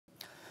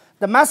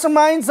The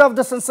masterminds of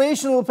the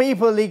sensational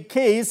paper leak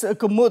case,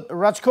 Kumud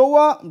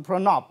Rajkhowa,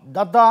 Pranab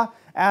Dutta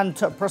and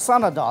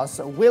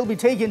Prasanna will be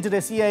taken to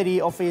the CID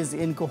office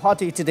in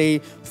Guwahati today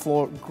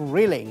for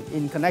grilling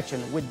in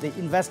connection with the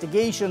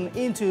investigation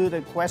into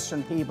the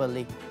question paper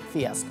leak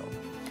fiasco.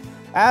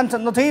 And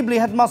notably,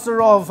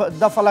 headmaster of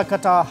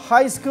Dafalakata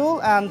High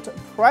School and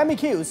prime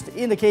accused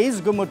in the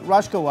case, Kumud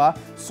Rajkhowa,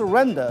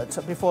 surrendered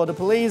before the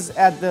police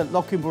at the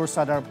Lakhimpur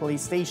Sadar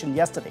Police Station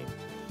yesterday.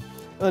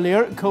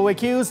 Earlier,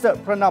 co-accused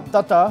Pranab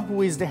Dutta,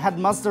 who is the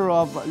headmaster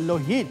of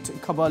Lohit,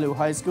 Khabalu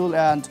High School,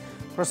 and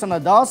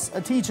Prasanna,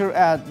 a teacher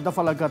at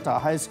Dafalakata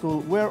High School,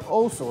 were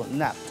also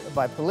nabbed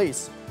by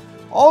police.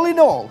 All in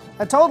all,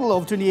 a total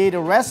of 28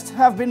 arrests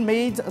have been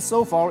made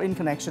so far in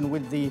connection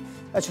with the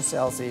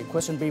HSLC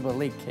question paper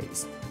leak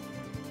case.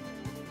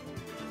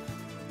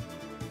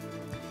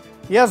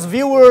 Yes,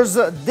 viewers,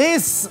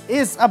 this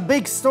is a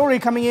big story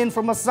coming in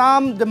from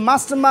Assam. The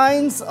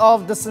masterminds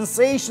of the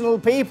sensational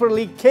paper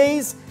leak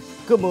case,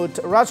 Kumud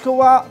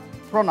Rajkhowa,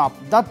 Pranab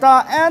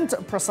Dutta and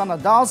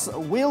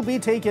Prasanna will be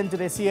taken to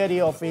the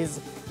CID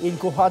office in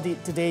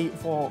Guwahati today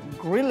for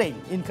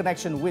grilling in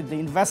connection with the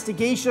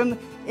investigation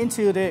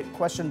into the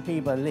question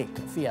paper leak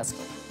fiasco.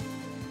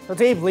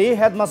 Notably,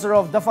 headmaster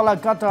of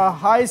Dafalakata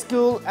High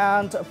School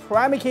and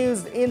prime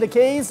accused in the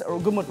case,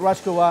 Kumud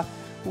Rajkhowa,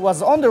 who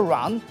was on the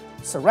run,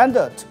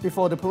 surrendered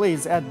before the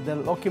police at the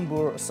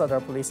Lakhimpur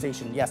Sadar Police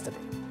Station yesterday.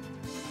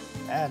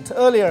 And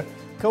earlier,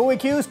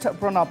 co-accused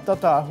Pranab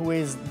Dutta, who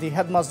is the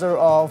headmaster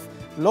of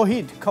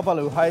Lohit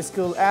Khabalu High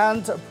School,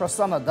 and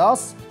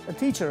Prasanna, a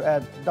teacher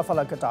at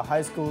Dafalakata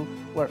High School,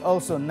 were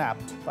also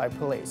nabbed by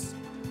police.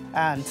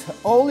 And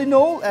all in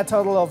all, a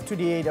total of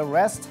 28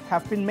 arrests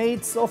have been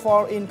made so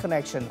far in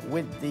connection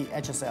with the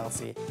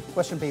HSLC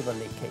question paper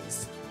leak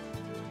case.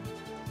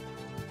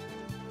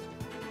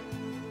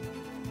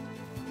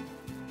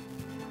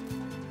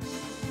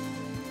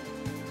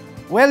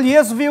 Well,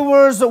 yes,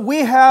 viewers,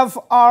 we have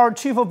our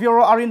Chief of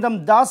Bureau,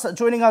 Arindam Das,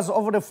 joining us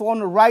over the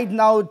phone right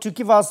now to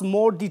give us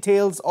more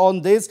details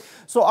on this.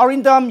 So,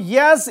 Arindam,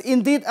 yes,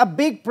 indeed, a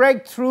big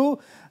breakthrough.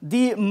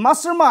 The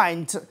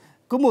mastermind,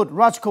 Kumud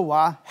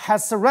Rajkhowa,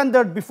 has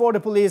surrendered before the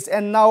police,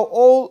 and now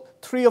all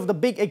three of the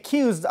big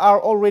accused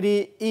are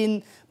already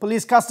in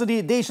police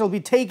custody. They shall be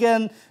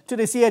taken to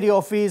the CID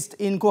office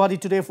in Guwahati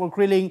today for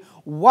grilling.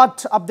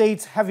 What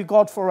updates have you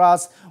got for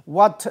us?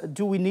 What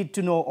do we need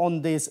to know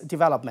on these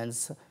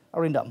developments?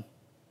 Arindam.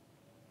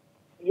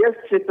 Yes,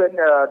 Sipan,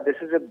 this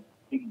is a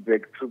big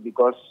breakthrough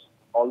because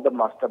all the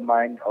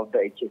mastermind of the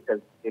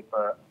HSLC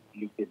paper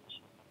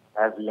leakage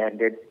has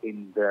landed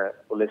in the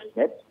police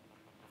net,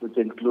 which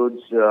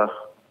includes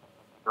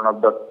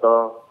Pranab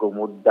Dutta,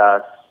 Kumud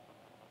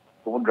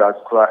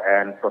Rajkhowa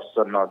and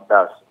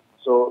Prasanna.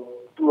 So,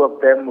 two of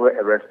them were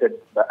arrested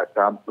by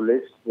Assam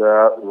police,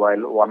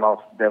 while one of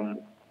them,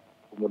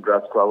 Kumud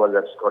Rajkhowa, was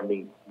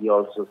absconding. He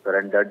also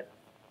surrendered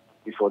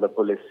before the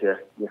police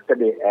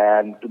yesterday,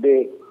 and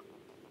today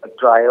a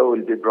trial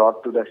will be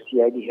brought to the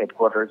CID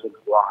headquarters in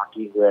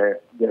Guwahati,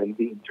 where they will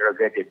be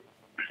interrogated.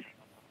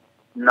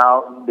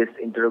 Now, this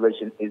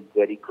interrogation is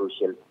very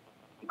crucial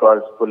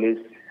because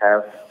police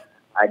have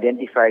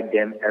identified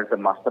them as the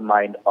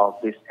mastermind of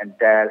this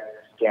entire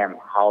scam,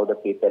 how the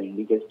paper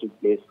leakage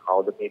took place,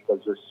 how the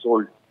papers were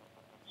sold.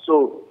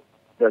 So,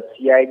 the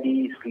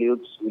CID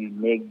sleuths will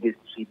make these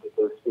three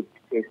people sit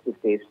face to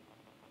face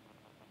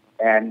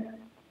and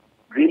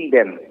grill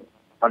them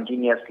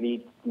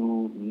continuously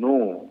to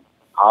know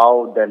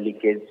how the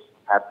leakage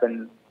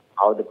happened,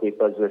 how the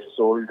papers were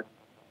sold,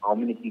 how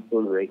many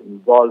people were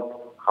involved,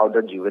 how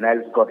the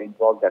juveniles got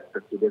involved, that's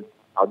the students,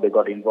 how they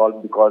got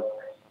involved, because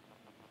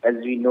as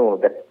we know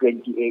that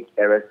 28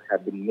 arrests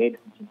have been made,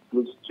 which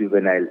includes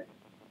juvenile.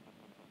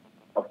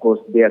 Of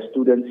course, they are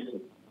students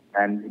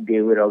and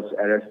they were also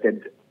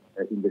arrested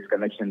in this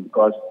connection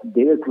because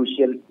they were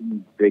crucial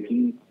in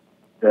breaking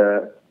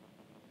the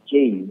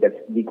chain, that's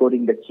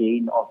decoding the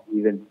chain of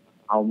even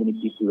how many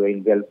people were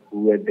involved,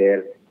 who were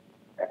there,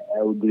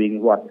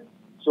 doing what.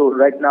 So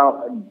right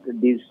now,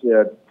 these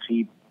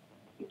three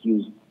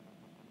accused,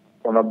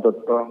 Pranab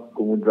Dutta,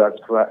 Kumud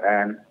Rajkhowa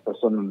and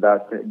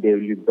Prasanna, they will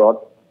be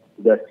brought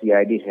to the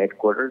CID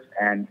headquarters,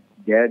 and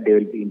there they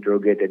will be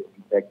interrogated.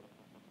 In fact,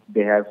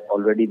 they have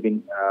already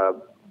been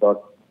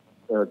brought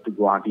to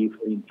Guwahati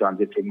in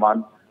transit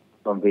remand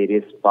from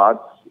various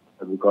parts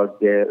because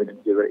they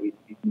were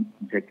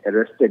in fact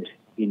arrested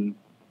in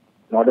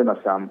northern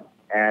Assam,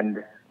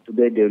 and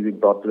today they will be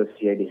brought to the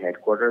CID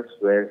headquarters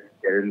where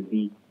there will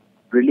be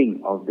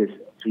grilling of these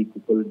three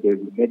people. They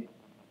will be made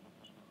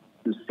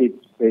to sit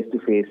face to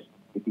face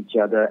with each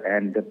other,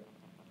 and the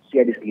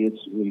CID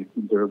sleuths will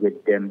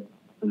interrogate them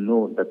to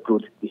know the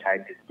truth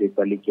behind this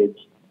paper leakage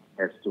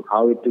as to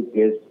how it took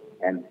place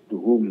and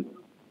to whom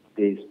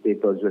these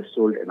papers were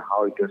sold and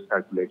how it was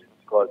circulated,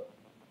 because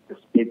these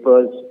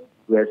papers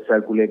were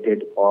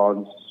circulated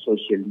on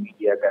social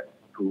media, that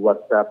through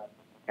WhatsApp,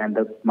 and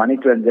the money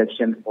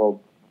transaction for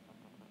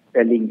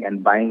selling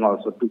and buying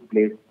also took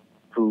place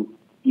through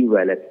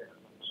e-wallet.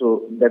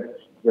 So that's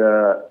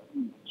the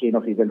chain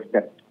of events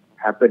that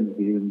happened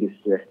during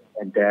this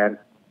entire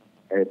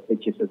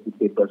HSLC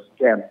paper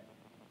scam.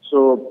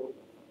 So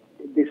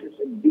this is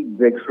a big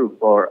breakthrough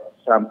for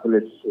Assam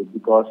police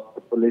because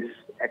the police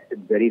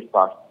acted very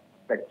fast.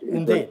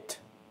 Indeed.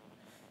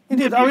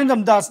 Indeed,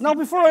 Arindam Das. Now,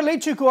 before I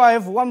let you go, I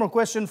have one more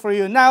question for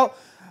you. Now,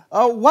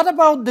 what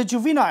about the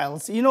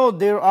juveniles? You know,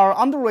 there are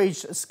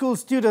underage school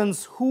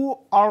students who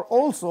are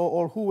also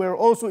or who were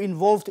also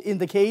involved in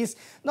the case.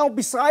 Now,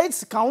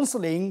 besides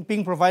counseling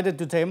being provided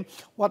to them,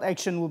 what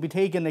action will be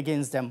taken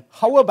against them?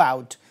 How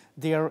about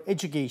their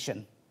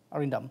education?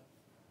 Arindam.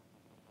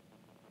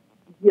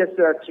 Yes,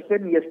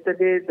 Chicken,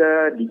 yesterday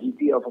the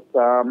DGP of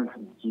Assam,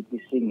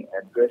 GP Singh,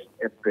 addressed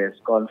a press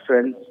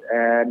conference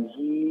and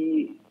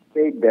he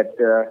said that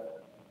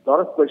a lot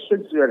of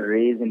questions were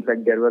raised. In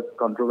fact, there was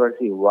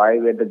controversy. Why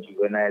were the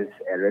juveniles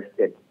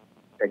arrested?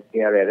 In fact, they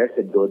are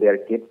arrested, though they are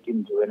kept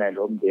in juvenile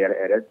home, they are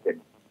arrested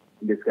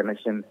in this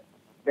connection.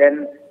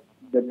 Then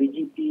the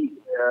DGP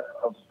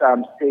of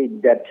Assam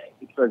said that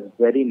it was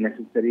very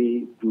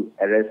necessary to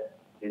arrest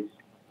these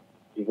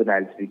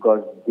juveniles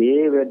because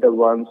they were the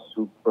ones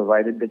who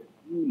provided the key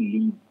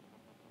lead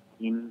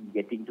in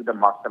getting to the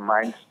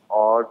masterminds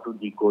or to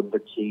decode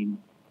the chain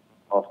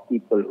of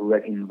people who were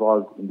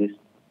involved in this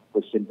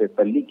question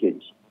paper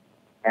leakage.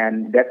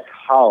 And that's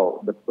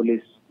how the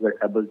police were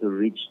able to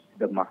reach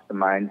the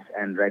masterminds,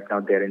 and right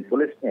now they're in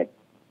police net.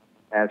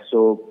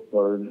 So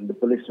the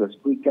police was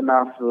quick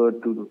enough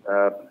to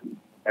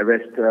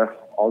arrest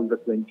all the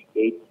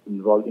 28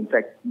 involved. In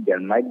fact, there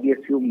might be a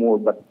few more,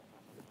 but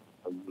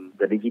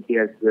the DGP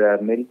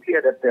has made it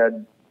clear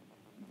that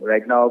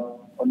right now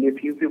only a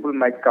few people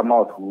might come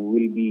out who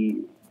will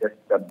be just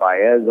the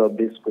buyers of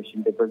this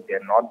question papers. They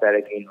are not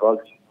directly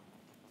involved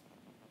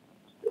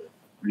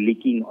in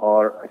leaking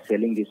or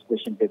selling these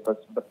question papers.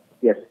 But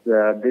yes,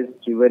 these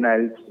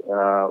juveniles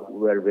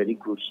were very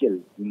crucial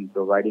in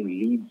providing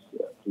leads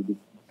to the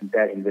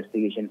entire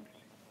investigation.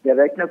 They are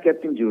right now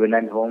kept in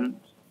juvenile homes,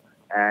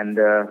 and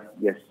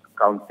yes,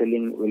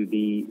 counseling will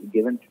be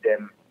given to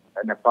them.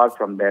 And apart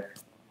from that,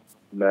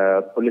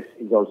 police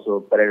is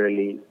also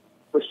parallelly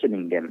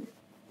questioning them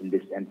in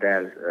this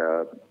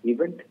entire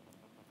event.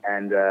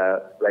 And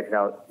right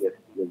now, yes,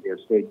 they have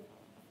said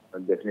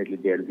definitely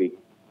they will be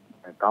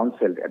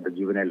counseled at the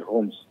juvenile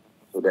homes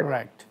so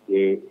that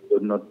they do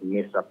not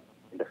mess up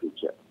in the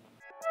future.